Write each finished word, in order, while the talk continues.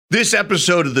This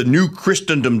episode of the new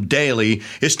Christendom Daily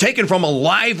is taken from a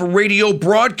live radio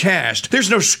broadcast. There's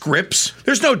no scripts,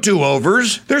 there's no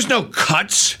do-overs, there's no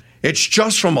cuts. It's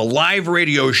just from a live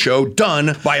radio show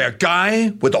done by a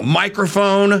guy with a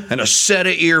microphone and a set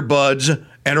of earbuds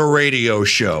and a radio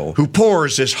show who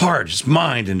pours his heart, his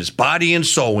mind, and his body and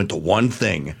soul into one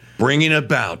thing, bringing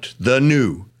about the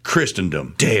new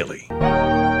Christendom Daily.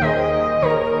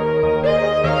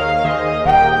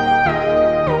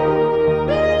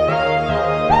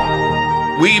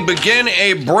 We begin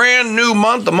a brand new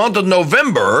month, the month of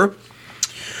November,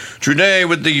 today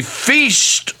with the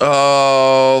Feast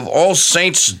of All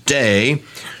Saints' Day,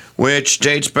 which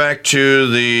dates back to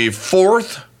the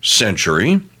 4th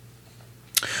century,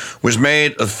 was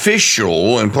made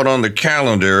official and put on the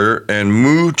calendar and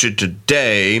moved to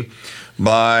today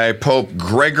by Pope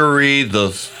Gregory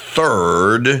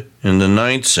III in the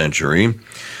 9th century.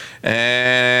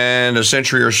 And a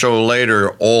century or so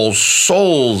later, All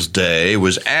Souls' Day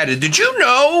was added. Did you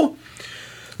know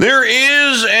there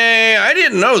is I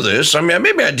didn't know this. I mean,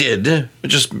 maybe I did.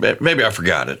 Maybe I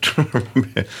forgot it.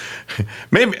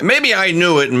 maybe I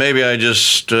knew it and maybe I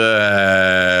just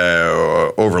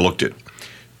overlooked it.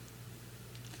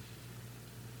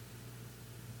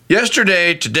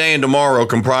 Yesterday, today, and tomorrow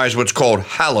comprise what's called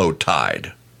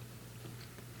Hallowtide.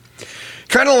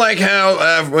 Kind of like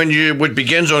how what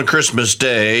begins on Christmas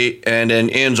Day and then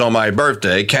ends on my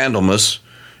birthday, Candlemas,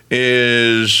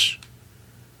 is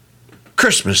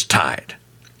Christmastide.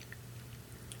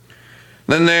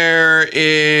 Then there's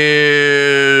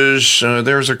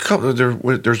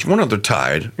one other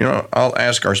tide. You know, I'll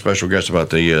ask our special guest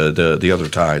about the other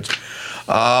tides.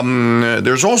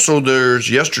 There's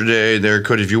yesterday,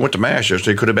 if you went to Mass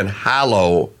yesterday, could have been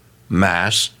Hallow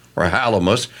Mass or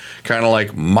Hallowmas, kind of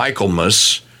like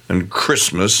Michaelmas and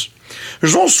Christmas.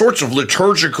 There's all sorts of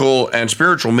liturgical and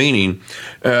spiritual meaning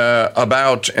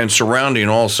about and surrounding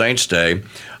All Saints' Day.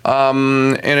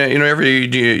 Every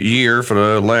year for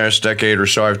the last decade or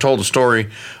so, I've told the story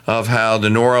of how the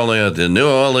New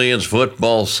Orleans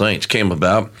Football Saints came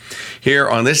about. Here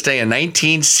on this day in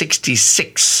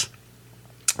 1966,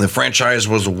 the franchise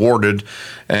was awarded,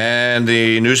 and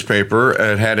the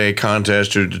newspaper had a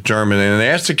contest to determine, and they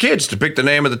asked the kids to pick the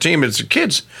name of the team. It's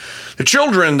the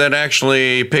children that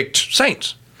actually picked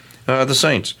the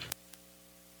Saints.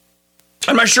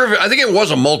 I'm not sure I think it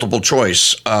was a multiple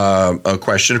choice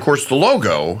question. Of course, the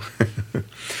logo.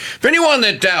 If anyone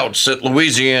that doubts that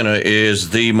Louisiana is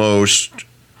the most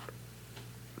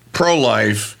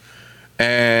pro-life,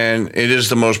 and it is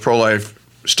the most pro-life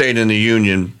state in the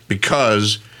Union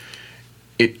because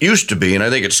it used to be, and I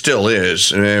think it still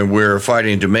is, and we're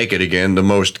fighting to make it again, the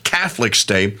most Catholic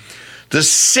state. The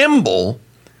symbol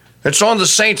that's on the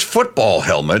Saints football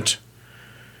helmet,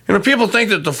 people think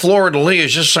that the fleur-de-lis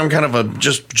is just some kind of a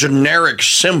just generic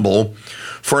symbol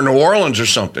for New Orleans or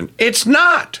something. It's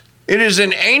not. It is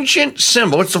an ancient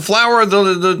symbol. It's the flower,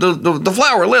 the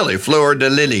flower lily,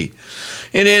 fleur-de-lis.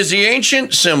 It is the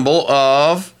ancient symbol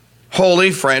of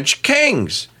Holy French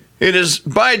kings. It is,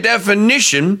 by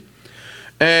definition,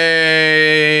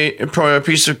 a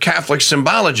piece of Catholic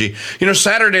symbology.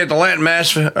 Saturday at the Latin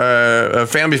Mass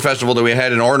family festival that we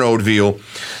had in Arnaudville,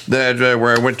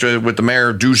 where I went with the mayor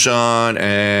of Dusson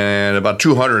and about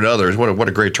 200 others. What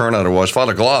a great turnout it was.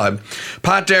 Father Glaude,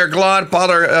 Pater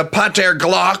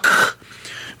Glock,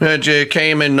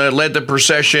 came and led the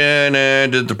procession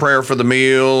and did the prayer for the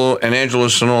meal and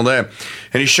Angelus and all that.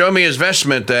 And he showed me his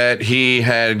vestment that he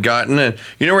had gotten. And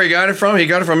you know where he got it from? He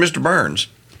got it from Mr. Burns.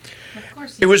 Of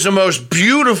course. It was the most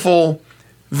beautiful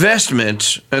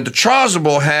vestment. And the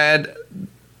chasuble had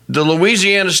the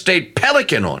Louisiana State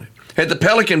pelican on it. Had the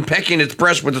pelican pecking its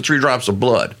breast with the 3 drops of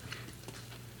blood.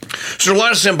 So a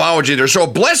lot of symbology there. So a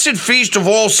blessed feast of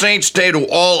All Saints' Day to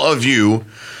all of you.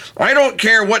 I don't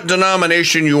care what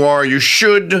denomination you are, you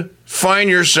should find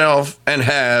yourself and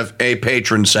have a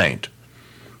patron saint.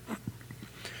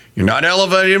 You're not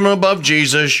elevating him above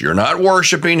Jesus. You're not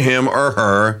worshiping him or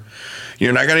her.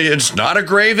 You're not going to, it's not a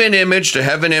graven image to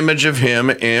have an image of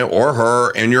him or her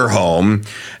in your home.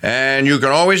 And you can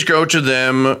always go to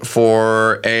them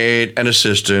for aid and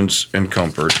assistance and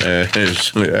comfort,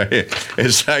 as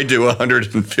I do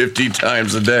 150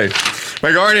 times a day.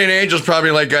 My guardian angel's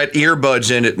probably got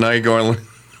earbuds in at night going,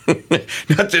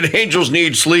 not that angels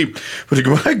need sleep, but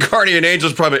my guardian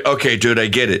angel's probably, okay, dude, I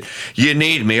get it. You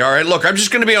need me. All right, look, I'm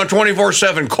just going to be on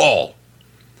 24/7 call.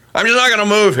 I'm just not going to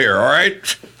move here, all right?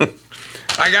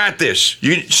 I got this.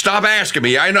 You stop asking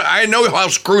me. I know how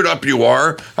screwed up you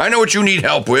are. I know what you need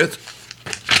help with.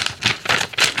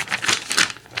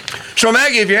 So,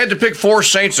 Maggie, if you had to pick 4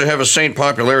 saints to have a saint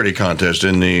popularity contest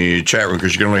in the chat room,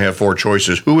 because you can only have 4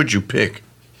 choices, who would you pick?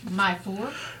 My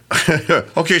 4.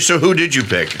 Okay, so who did you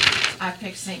pick? I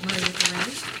picked St. Maria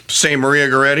Goretti. St. Maria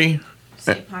Goretti?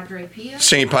 St. Padre Pio.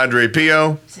 St. Padre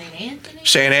Pio? St. Anthony.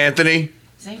 St. Anthony?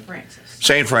 St. Francis.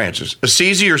 St. Francis.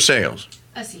 Assisi or Sales?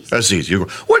 Assisi. Assisi.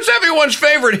 What's everyone's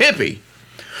favorite hippie?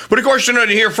 But of course, you know,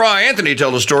 to hear Fry Anthony tell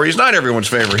the story, he's not everyone's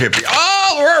favorite hippie.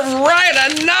 All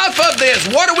right, enough of this.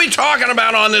 What are we talking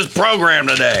about on this program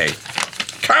today?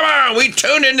 Come on, we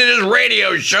tuned into this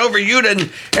radio show for you to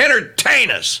entertain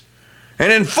us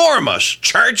and inform us,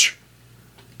 church.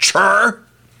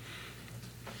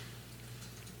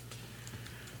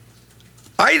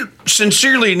 I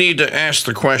sincerely need to ask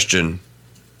the question,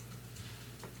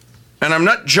 and I'm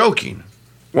not joking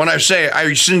when I say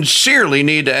I sincerely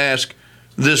need to ask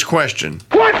this question.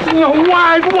 What in the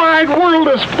wide, wide world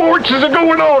of sports is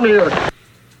going on here?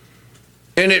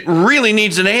 And it really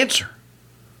needs an answer.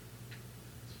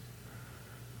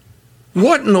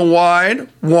 What in the wide,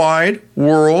 wide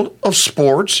world of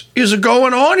sports is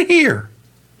going on here?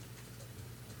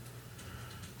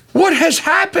 What has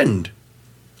happened?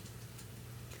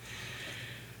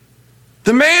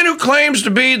 The man who claims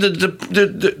to be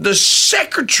the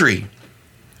secretary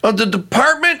of the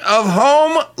Department of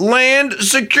Homeland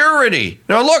Security.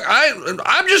 Now, look,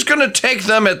 I'm just going to take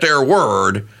them at their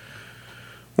word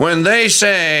when they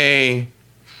say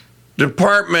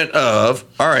Department of,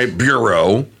 all right,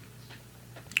 Bureau,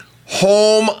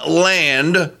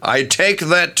 Homeland. I take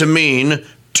that to mean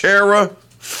terra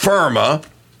firma,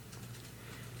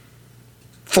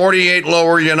 48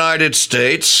 lower United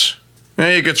States.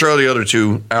 And you could throw the other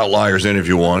 2 outliers in if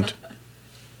you want.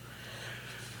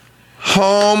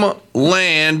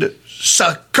 Homeland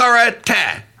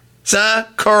Security.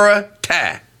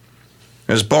 Security.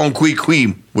 As Bon Qui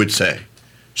Qui would say.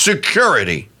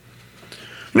 Security.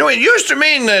 You know, it used to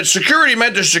mean that security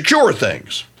meant to secure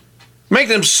things. Make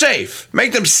them safe.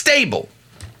 Make them stable.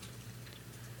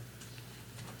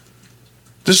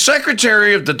 The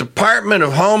Secretary of the Department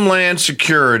of Homeland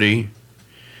Security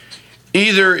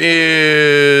either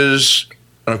is,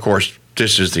 and of course,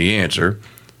 this is the answer,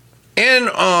 in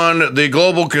on the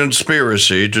global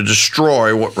conspiracy to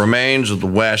destroy what remains of the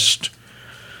West.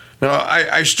 Now,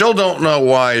 I still don't know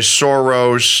why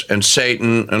Soros and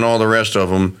Satan and all the rest of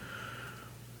them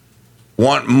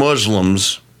want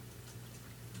Muslims,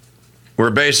 who are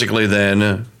basically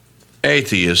then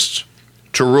atheists,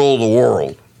 to rule the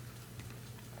world.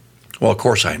 Well, of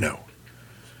course I know.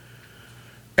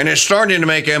 And it's starting to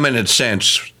make eminent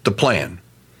sense, the plan.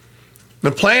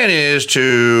 The plan is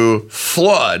to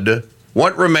flood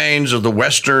what remains of the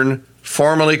Western,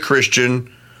 formerly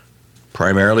Christian,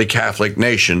 primarily Catholic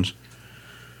nations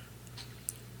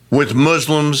with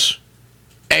Muslims,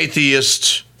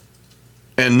 atheists,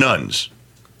 and nuns.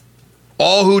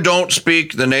 All who don't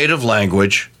speak the native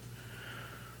language,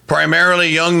 primarily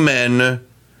young men,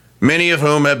 many of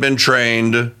whom have been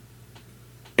trained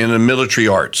in the military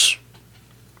arts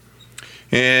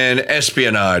and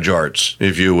espionage arts,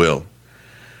 if you will.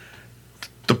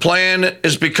 The plan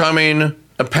is becoming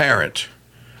apparent.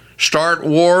 Start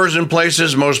wars in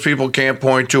places most people can't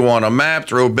point to on a map,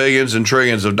 throw billions and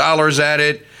trillions of dollars at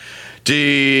it,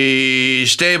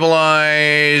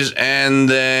 destabilize, and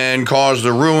then cause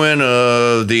the ruin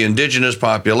of the indigenous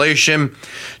population.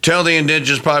 Tell the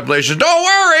indigenous population, don't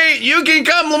worry, you can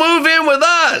come move in with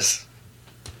us.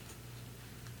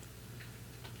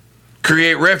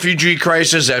 Create refugee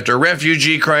crisis after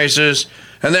refugee crisis,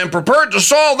 and then purport to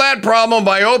solve that problem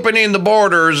by opening the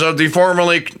borders of the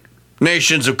formerly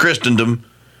nations of Christendom,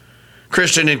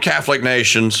 Christian and Catholic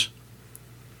nations.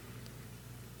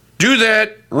 Do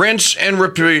that, rinse and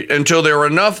repeat until there are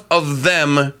enough of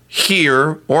them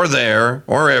here or there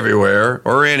or everywhere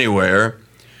or anywhere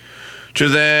to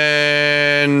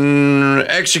then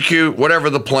execute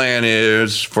whatever the plan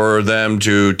is for them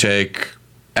to take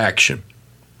action.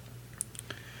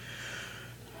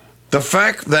 The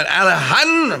fact that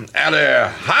Alejandro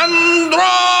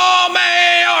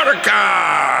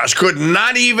Mayorkas could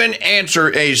not even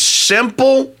answer a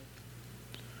simple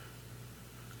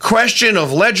question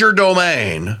of ledger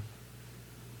domain,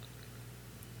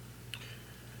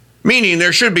 meaning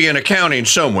there should be an accounting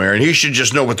somewhere and he should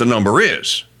just know what the number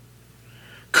is,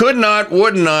 could not,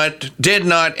 would not, did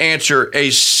not answer a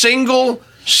single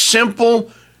simple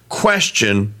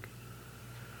question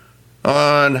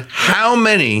on how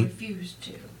many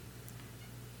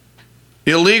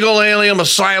illegal alien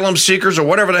asylum seekers or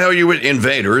whatever the hell you would,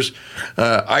 invaders,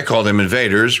 I call them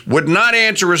invaders, would not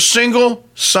answer a single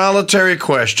solitary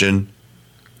question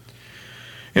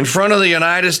in front of the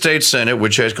United States Senate,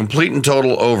 which has complete and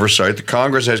total oversight. The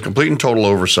Congress has complete and total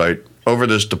oversight over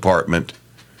this department.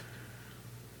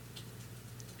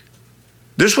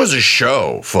 This was a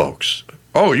show, folks.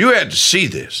 Oh, you had to see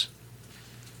this.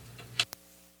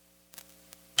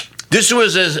 This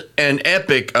was an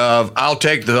epic of,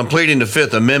 I'm pleading the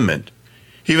Fifth Amendment.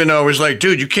 Even though it was like,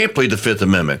 dude, you can't plead the Fifth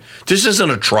Amendment. This isn't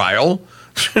a trial.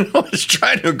 It's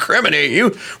trying to incriminate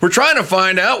you. We're trying to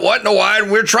find out what in the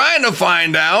wide, we're trying to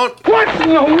find out. What in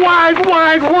the wide,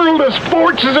 wide world of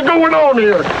sports is going on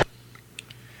here?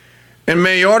 And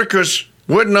Mayorkas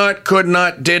would not, could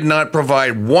not, did not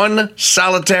provide one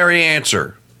solitary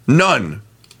answer. None.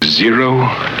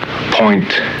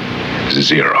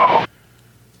 0.0.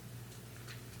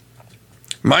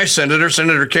 My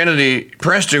Senator Kennedy,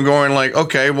 pressed him going like,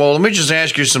 okay, well, let me just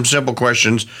ask you some simple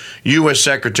questions U.S.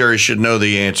 Secretary should know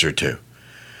the answer to.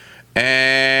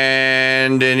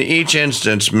 And in each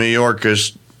instance,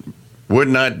 Mayorkas would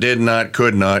not, did not,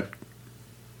 could not,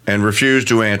 and refused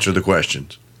to answer the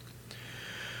questions.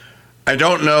 I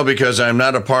don't know, because I'm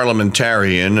not a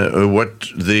parliamentarian, what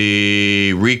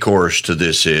the recourse to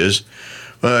this is,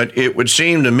 but it would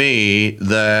seem to me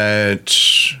that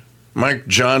Mike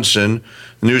Johnson,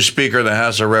 new Speaker of the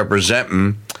House of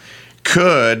Representatives,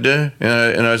 could,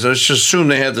 and let's just assume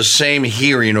they have the same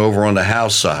hearing over on the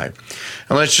House side.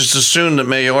 And let's just assume that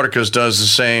Mayorkas does the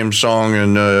same song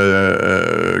and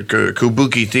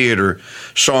kabuki theater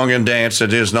song and dance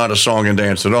that is not a song and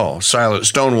dance at all, silent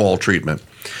Stonewall treatment.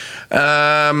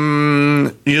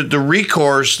 The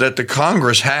recourse that the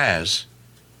Congress has,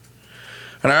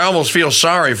 and I almost feel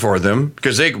sorry for them,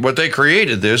 because what they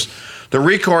created this, the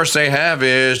recourse they have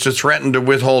is to threaten to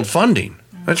withhold funding.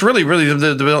 That's really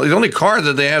the only card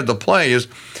that they have to play is,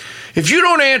 if you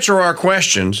don't answer our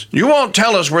questions, you won't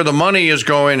tell us where the money is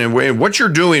going and what you're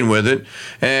doing with it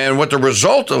and what the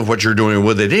result of what you're doing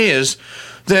with it is,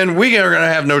 then we are going to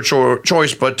have no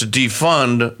choice but to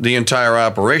defund the entire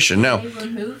operation. Now, They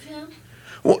remove him?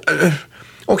 well,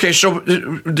 okay, so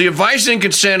the advice and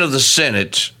consent of the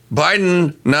Senate,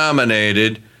 Biden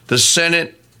nominated, the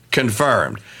Senate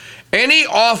confirmed. Any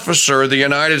officer of the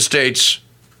United States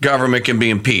government can be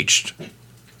impeached.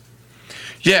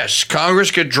 Yes,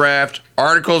 Congress could draft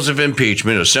articles of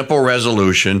impeachment, a simple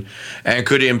resolution, and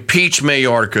could impeach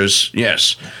Mayorkas,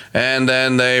 yes. And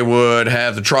then they would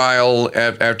have the trial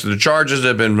after the charges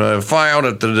have been filed,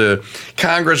 after the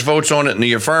Congress votes on it in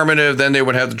the affirmative, then they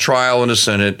would have the trial in the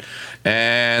Senate,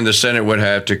 and the Senate would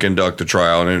have to conduct the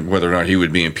trial and whether or not he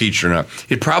would be impeached or not.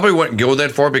 It probably wouldn't go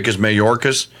that far because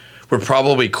Mayorkas would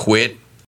probably quit